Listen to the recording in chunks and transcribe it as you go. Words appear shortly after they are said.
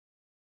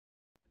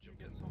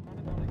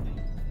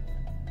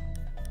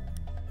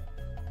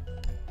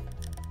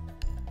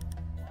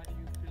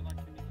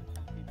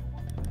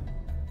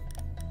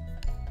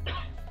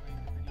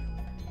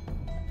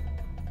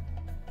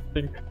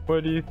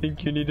Why do you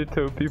think you need to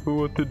tell people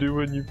what to do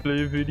when you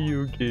play a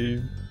video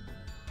game?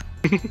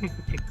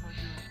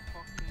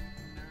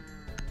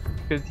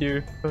 Because you're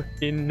a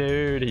fucking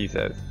nerd, he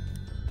says.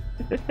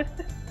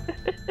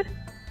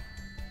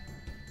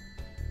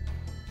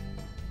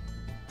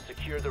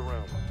 Secure the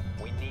room.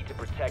 We need to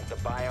protect the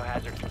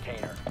biohazard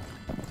container.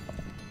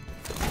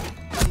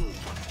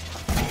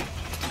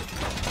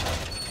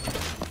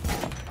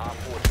 Op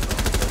 4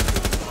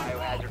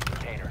 biohazard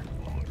container.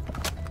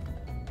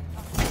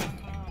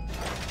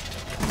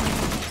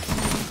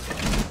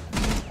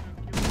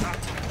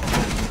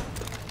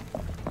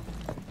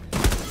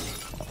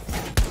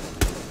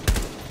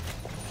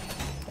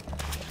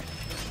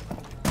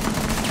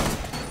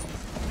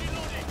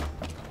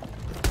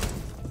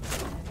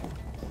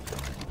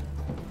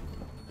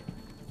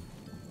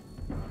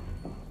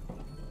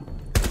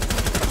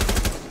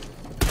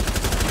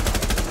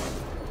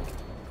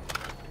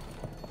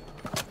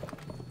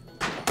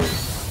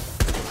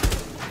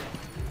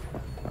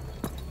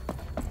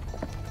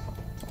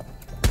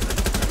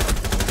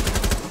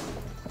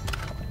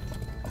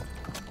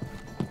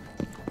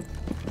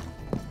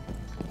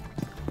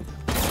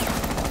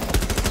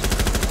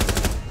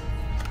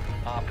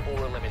 Op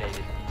 4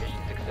 eliminated.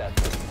 Mission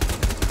successful.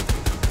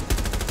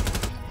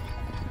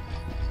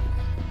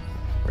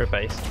 We're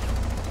based.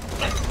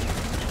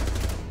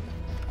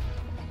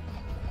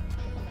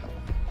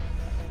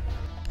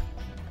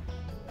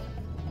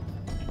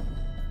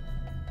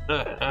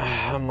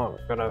 I'm not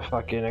gonna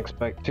fucking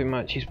expect too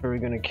much. He's probably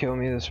gonna kill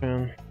me this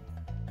round.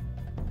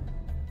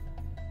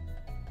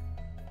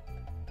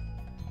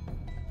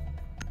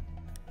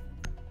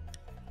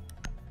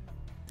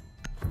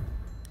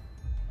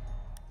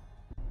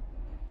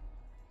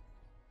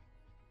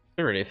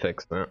 They really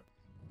fixed that.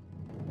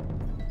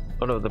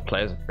 A lot of the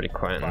players are pretty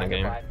quiet in the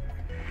game.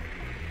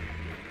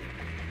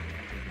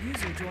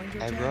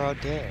 I rolled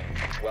there.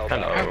 Well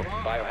Hello. done.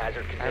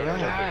 Biohazard container.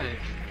 located.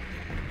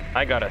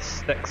 I got a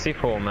sexy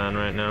 4-man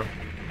right now.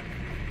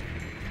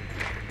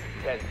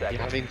 10 You seconds.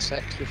 having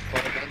sex with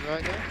 4 men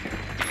right now?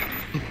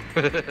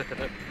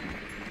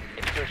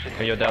 Insertion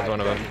Oh, your dad's one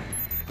of them.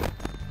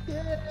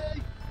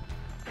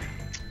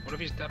 What if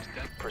his dad's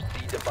dead?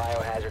 Proceed to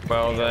biohazard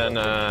Well container then,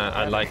 location.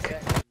 I like.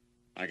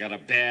 I got a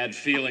bad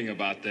feeling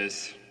about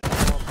this.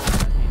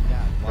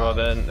 Well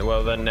then,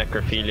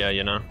 necrophilia,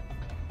 you know.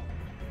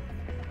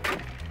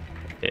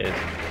 Is.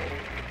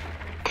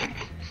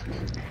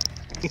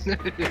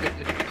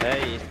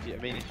 Hey, if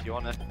you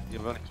wanna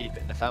keep it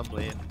in the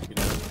family, and you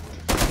know.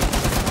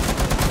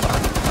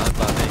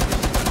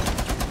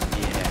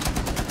 Yeah.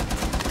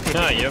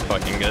 No, you're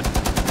fucking good.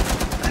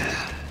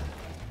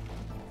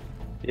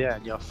 Yeah,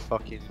 and your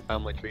fucking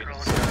family tree.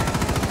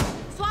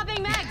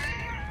 Swapping mags!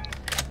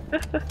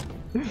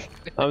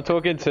 I'm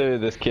talking to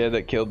this kid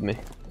that killed me.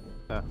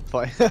 No.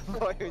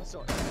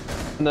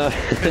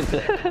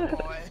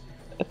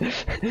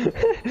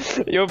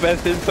 Your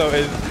best insult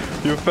is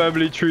your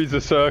family tree's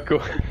a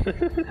circle.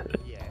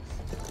 Yes.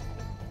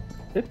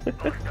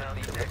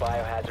 Proceed to the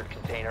biohazard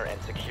container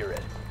and secure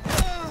it.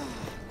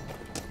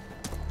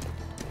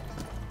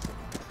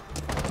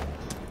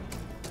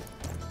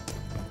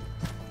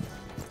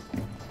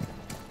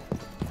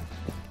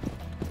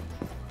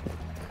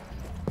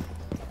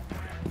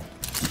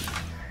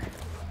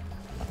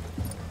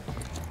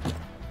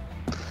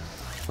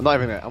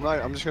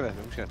 I'm just gonna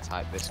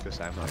type this because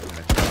I'm not even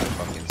gonna try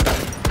fucking say it.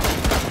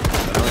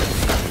 I don't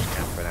think you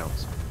can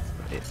pronounce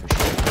it for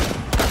sure.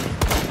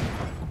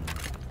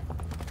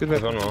 Good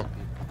There's one more.